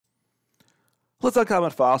Let's Uncommon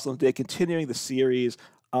Fossil today, continuing the series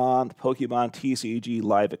on Pokemon TCG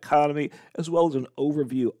Live Economy, as well as an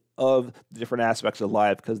overview of the different aspects of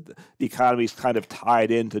Live, because the economy is kind of tied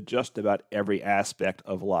into just about every aspect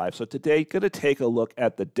of Live. So today, going to take a look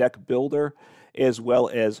at the deck builder as well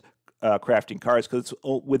as crafting cards, because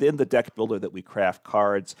it's within the deck builder that we craft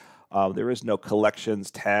cards. There is no collections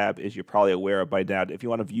tab, as you're probably aware of by now. If you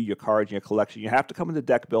want to view your cards in your collection, you have to come into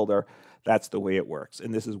deck builder. That's the way it works,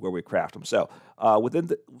 and this is where we craft them. So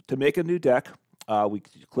to make a new deck, we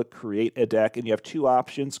click create a deck, and you have two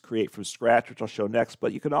options: create from scratch, which I'll show next,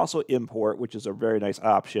 but you can also import, which is a very nice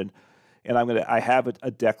option. And I have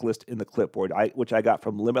a deck list in the clipboard, which I got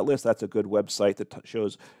from Limitless. That's a good website that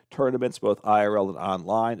shows tournaments, both IRL and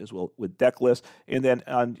online, as well with deck lists. And then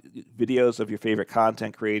on videos of your favorite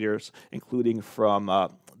content creators, including from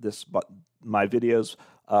my videos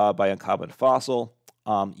by Uncommon Fossil.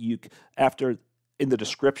 In the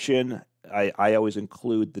description, I always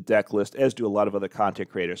include the deck list, as do a lot of other content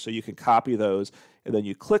creators. So you can copy those, and then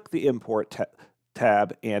you click the import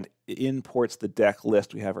tab, and it imports the deck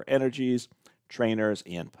list. We have our energies, trainers,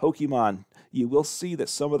 and Pokemon. You will see that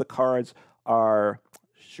some of the cards are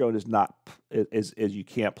shown as you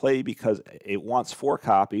can't play because it wants 4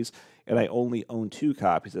 copies, and I only own 2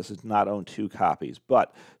 copies. This does not own 2 copies.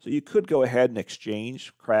 But so you could go ahead and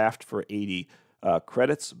exchange craft for 80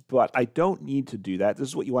 credits, but I don't need to do that. This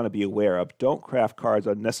is what you want to be aware of. Don't craft cards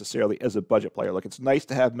unnecessarily as a budget player. Look, it's nice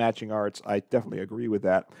to have matching arts. I definitely agree with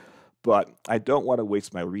that, but I don't want to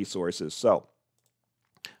waste my resources. So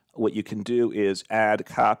what you can do is add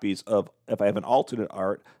copies of, if I have an alternate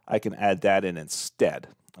art, I can add that in instead.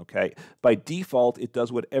 Okay. By default, it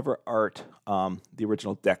does whatever art the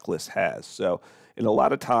original deck list has. So, and a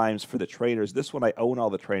lot of times for the trainers, this one I own all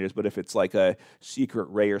the trainers, but if it's like a secret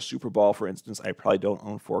rare Super Ball, for instance, I probably don't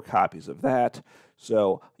own 4 copies of that.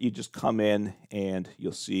 So you just come in and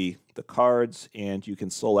you'll see the cards, and you can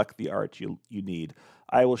select the art you need.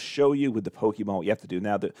 I will show you with the Pokemon what you have to do.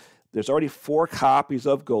 Now, there's already 4 copies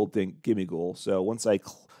of Gold Gimme Ghoul, so once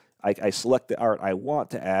I select the art I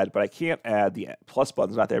want to add, but I can't add the plus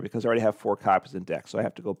button's not there because I already have 4 copies in deck. So I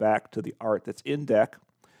have to go back to the art that's in deck,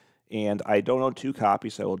 and I don't own 2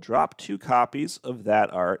 copies, so I will drop 2 copies of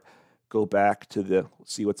that art, go back to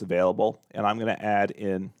see what's available, and I'm going to add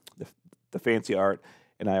in the fancy art,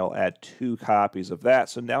 and I'll add 2 copies of that.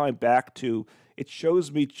 So now I'm back to, it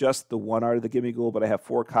shows me just the one art of the Gimme Ghoul, but I have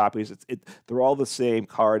 4 copies. They're all the same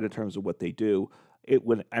card in terms of what they do.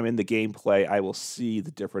 When I'm in the gameplay, I will see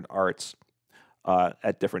the different arts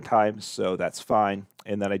at different times, so that's fine.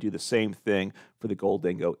 And then I do the same thing for the Gold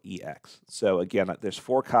Dingo EX. So again, there's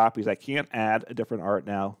 4 copies. I can't add a different art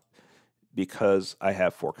now because I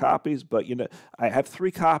have 4 copies, but I have 3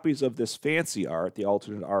 copies of this fancy art, the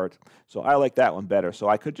alternate art, so I like that one better. So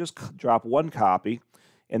I could just drop 1 copy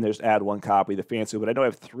and there's add 1 copy of the fancy, but I know I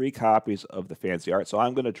have 3 copies of the fancy art, so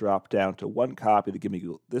I'm going to drop down to 1 copy of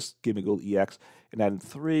the this Gimme Ghoul EX, and add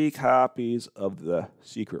 3 copies of the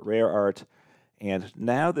secret rare art, and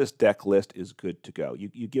now this deck list is good to go.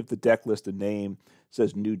 You give the deck list a name. It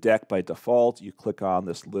says new deck by default. You click on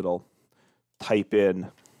this little type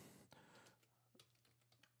in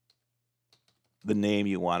the name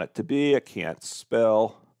you want it to be. I can't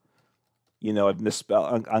spell. I've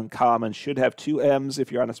misspelled. Uncommon should have 2 M's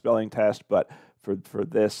if you're on a spelling test, but for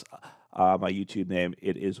this, my YouTube name,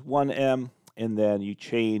 it is 1 M, and then you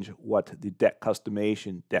change what the deck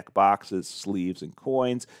customation, deck boxes, sleeves, and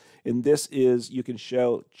coins. And this is, you can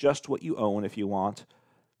show just what you own if you want,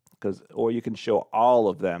 or you can show all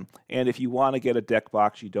of them. And if you want to get a deck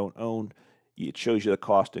box you don't own, it shows you the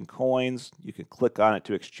cost in coins. You can click on it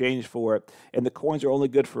to exchange for it. And the coins are only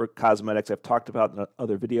good for cosmetics. I've talked about in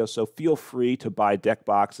other videos, so feel free to buy deck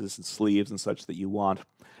boxes and sleeves and such that you want.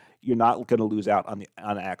 You're not going to lose out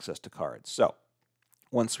on access to cards. So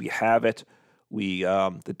once we have it,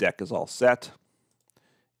 the deck is all set.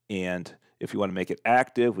 And if you want to make it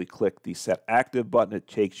active, we click the Set Active button. It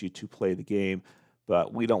takes you to play the game,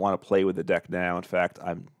 but we don't want to play with the deck now. In fact,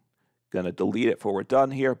 I'm going to delete it before we're done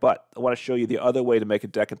here, but I want to show you the other way to make a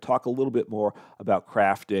deck and talk a little bit more about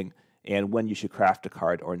crafting and when you should craft a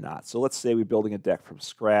card or not. So let's say we're building a deck from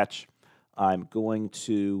scratch. I'm going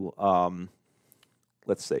to,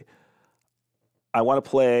 let's see, I want to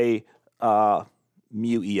play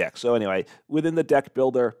Mew EX. So anyway, within the deck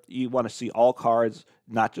builder, you want to see all cards,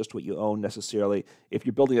 not just what you own necessarily. If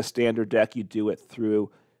you're building a standard deck, you do it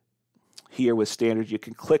through here with standards. You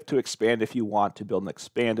can click to expand if you want to build an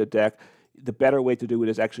expanded deck. the better way to do it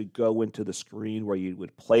is actually go into the screen where you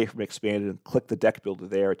would play from Expanded and click the deck builder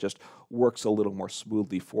there. It just works a little more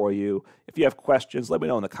smoothly for you. If you have questions, let me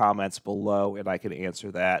know in the comments below and I can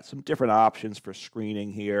answer that. Some different options for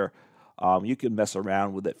screening here. You can mess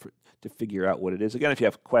around with it to figure out what it is. Again, if you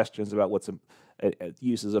have questions about what's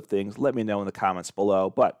uses of things, let me know in the comments below.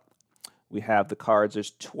 But we have the cards.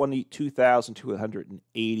 There's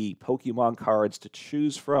 22,280 Pokemon cards to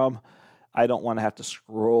choose from. I don't want to have to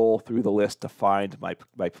scroll through the list to find my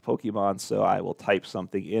Pokemon, so I will type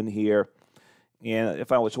something in here. And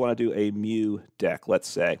if I just want to do a Mew deck, let's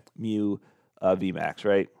say, Mew VMAX,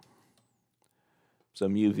 right? So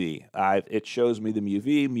Mew V. It shows me the Mew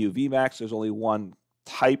V, Mew VMAX. There's only one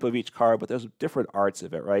type of each card, but there's different arts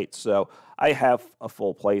of it, right? So I have a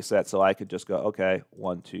full play set, so I could just go, okay,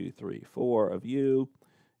 1, 2, 3, 4 of you,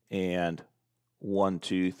 and 1,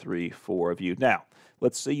 2, 3, 4 of you. Now,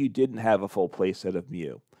 let's say you didn't have a full play set of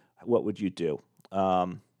Mew. What would you do?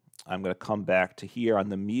 I'm going to come back to here on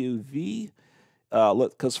the Mew V.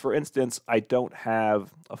 Look, because for instance, I don't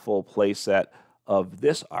have a full play set of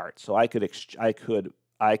this art, so I could exchange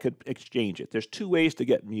it. There's two ways to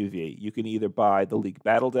get Mew V. You can either buy the League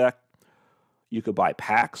Battle deck, you could buy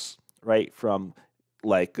packs, right, from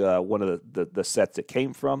like one of the sets it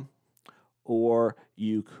came from, or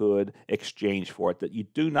you could exchange for it. That you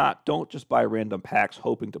don't just buy random packs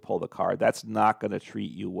hoping to pull the card. That's not going to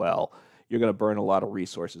treat you well. You're going to burn a lot of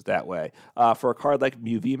resources that way. For a card like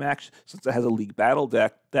Mew VMAX, since it has a League Battle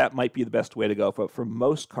deck, that might be the best way to go. But for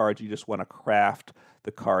most cards, you just want to craft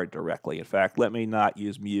the card directly. In fact, let me not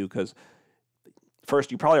use Mew because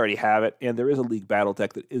first, you probably already have it, and there is a League Battle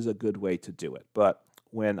deck that is a good way to do it. But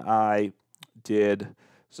when I did,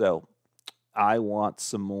 so I want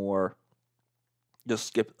some more. Just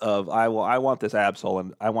skip of I want this Absol,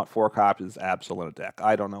 and I want 4 copies of this Absol in a deck.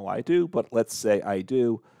 I don't know why I do, but let's say I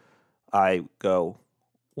do. I go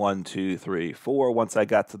 1, 2, 3, 4. Once I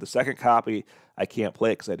got to the second copy, I can't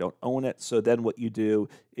play it because I don't own it. So then what you do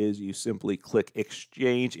is you simply click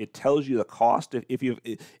exchange. It tells you the cost.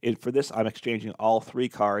 For this, I'm exchanging all 3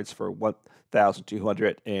 cards for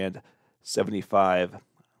 1,275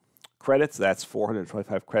 credits. That's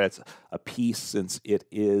 425 credits a piece, since it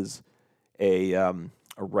is a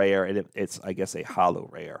rare, and it's I guess a holo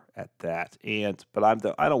rare at that. But I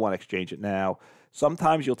don't want to exchange it now.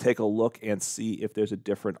 Sometimes you'll take a look and see if there's a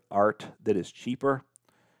different art that is cheaper.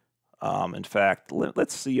 In fact,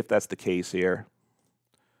 let's see if that's the case here.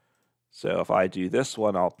 So if I do this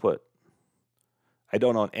one, I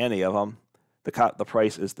don't own any of them. The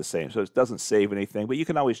price is the same, so it doesn't save anything. But you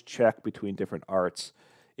can always check between different arts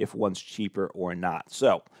if one's cheaper or not.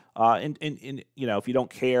 So, if you don't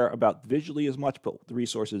care about visually as much, but the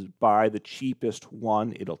resources, buy the cheapest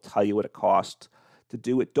one. It'll tell you what it costs to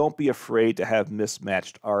do it. Don't be afraid to have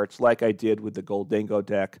mismatched arts, like I did with the Goldango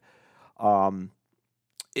deck.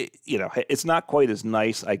 It's not quite as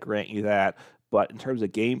nice, I grant you that, but in terms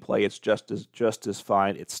of gameplay, it's just as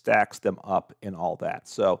fine. It stacks them up and all that.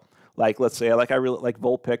 So, let's say I really like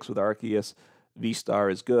Vulpix with Arceus. V-Star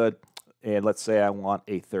is good. And let's say I want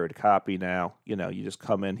a 3rd copy now. You just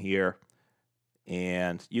come in here,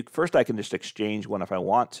 and first I can just exchange one if I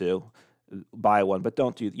want to, buy one, but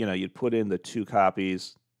don't do, you'd put in the 2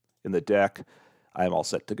 copies in the deck. I'm all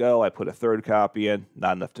set to go. I put a 3rd copy in,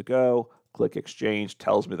 not enough to go. Click exchange,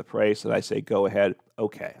 tells me the price, and I say go ahead.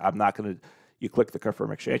 Okay, I'm not going to. You click the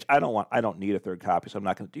confirm exchange. I don't need a 3rd copy, so I'm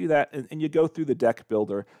not going to do that. And you go through the deck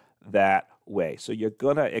builder that way. So you're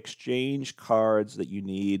going to exchange cards that you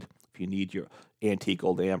need. If you need your antique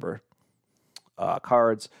gold amber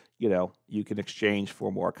cards, you can exchange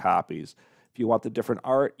for more copies. If you want the different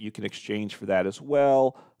art, you can exchange for that as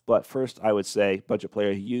well. But first, I would say, budget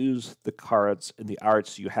player, use the cards and the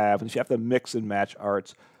arts you have. And if you have to mix and match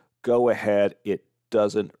arts, go ahead. It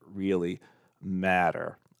doesn't really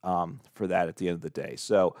matter for that at the end of the day.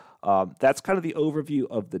 So that's kind of the overview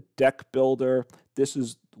of the deck builder. This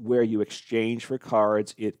is where you exchange for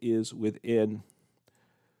cards. It is within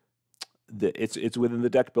it's within the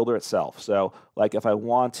deck builder itself. So, like if I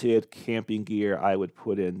wanted camping gear, I would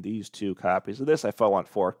put in these 2 copies of this. If I want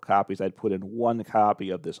 4 copies, I'd put in 1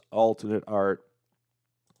 copy of this alternate art.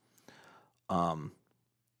 And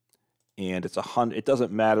it's 100. It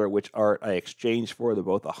doesn't matter which art I exchange for. They're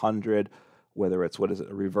both 100, whether it's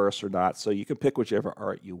a reverse or not. So you can pick whichever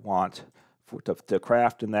art you want to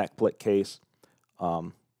craft in that case.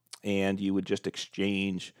 And you would just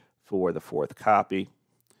exchange for the 4th copy.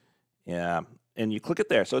 Yeah, and you click it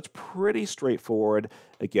there. So it's pretty straightforward.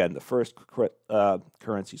 Again, the first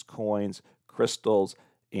currencies, coins, crystals,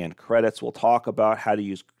 and credits. We'll talk about how to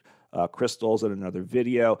use crystals in another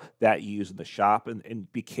video that you use in the shop, and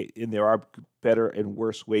there are better and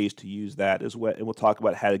worse ways to use that as well. And we'll talk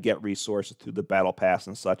about how to get resources through the battle pass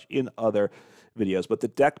and such in other videos. But the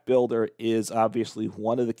deck builder is obviously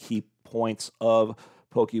one of the key points of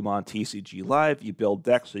Pokemon TCG Live. You build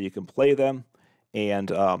decks so you can play them, and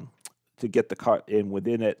to get the card in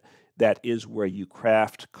within it, that is where you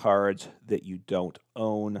craft cards that you don't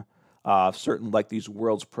own. Certain, like these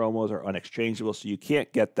Worlds promos, are unexchangeable, so you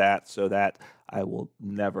can't get that, so that I will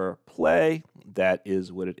never play. That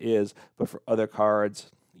is what it is. But for other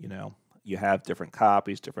cards, you have different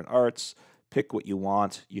copies, different arts. Pick what you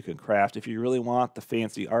want. You can craft. If you really want the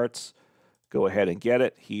fancy arts, go ahead and get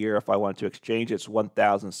it. Here, if I wanted to exchange, it's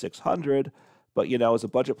 1,600. But, as a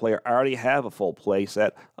budget player, I already have a full play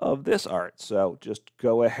set of this art. So just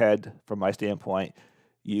go ahead, from my standpoint,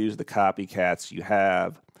 use the copycats you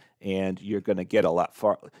have, and you're going to get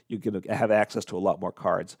you're going to have access to a lot more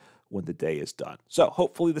cards when the day is done. So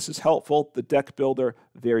hopefully this is helpful. The deck builder,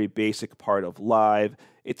 very basic part of Live.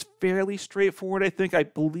 It's fairly straightforward, I think. I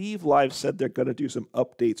believe Live said they're going to do some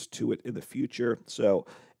updates to it in the future. So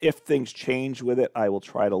if things change with it, I will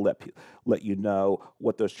try to let you know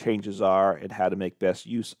what those changes are and how to make best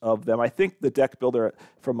use of them. I think the deck builder,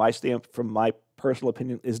 from my personal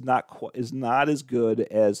opinion, is not as good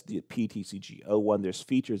as the PTCG 01. There's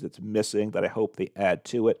features that's missing that I hope they add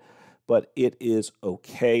to it, but it is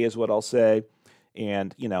okay, is what I'll say.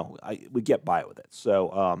 And we get by with it.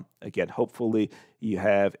 So again, hopefully you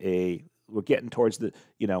have we're getting towards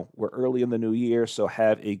we're early in the new year, so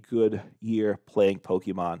have a good year playing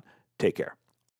Pokemon. Take care.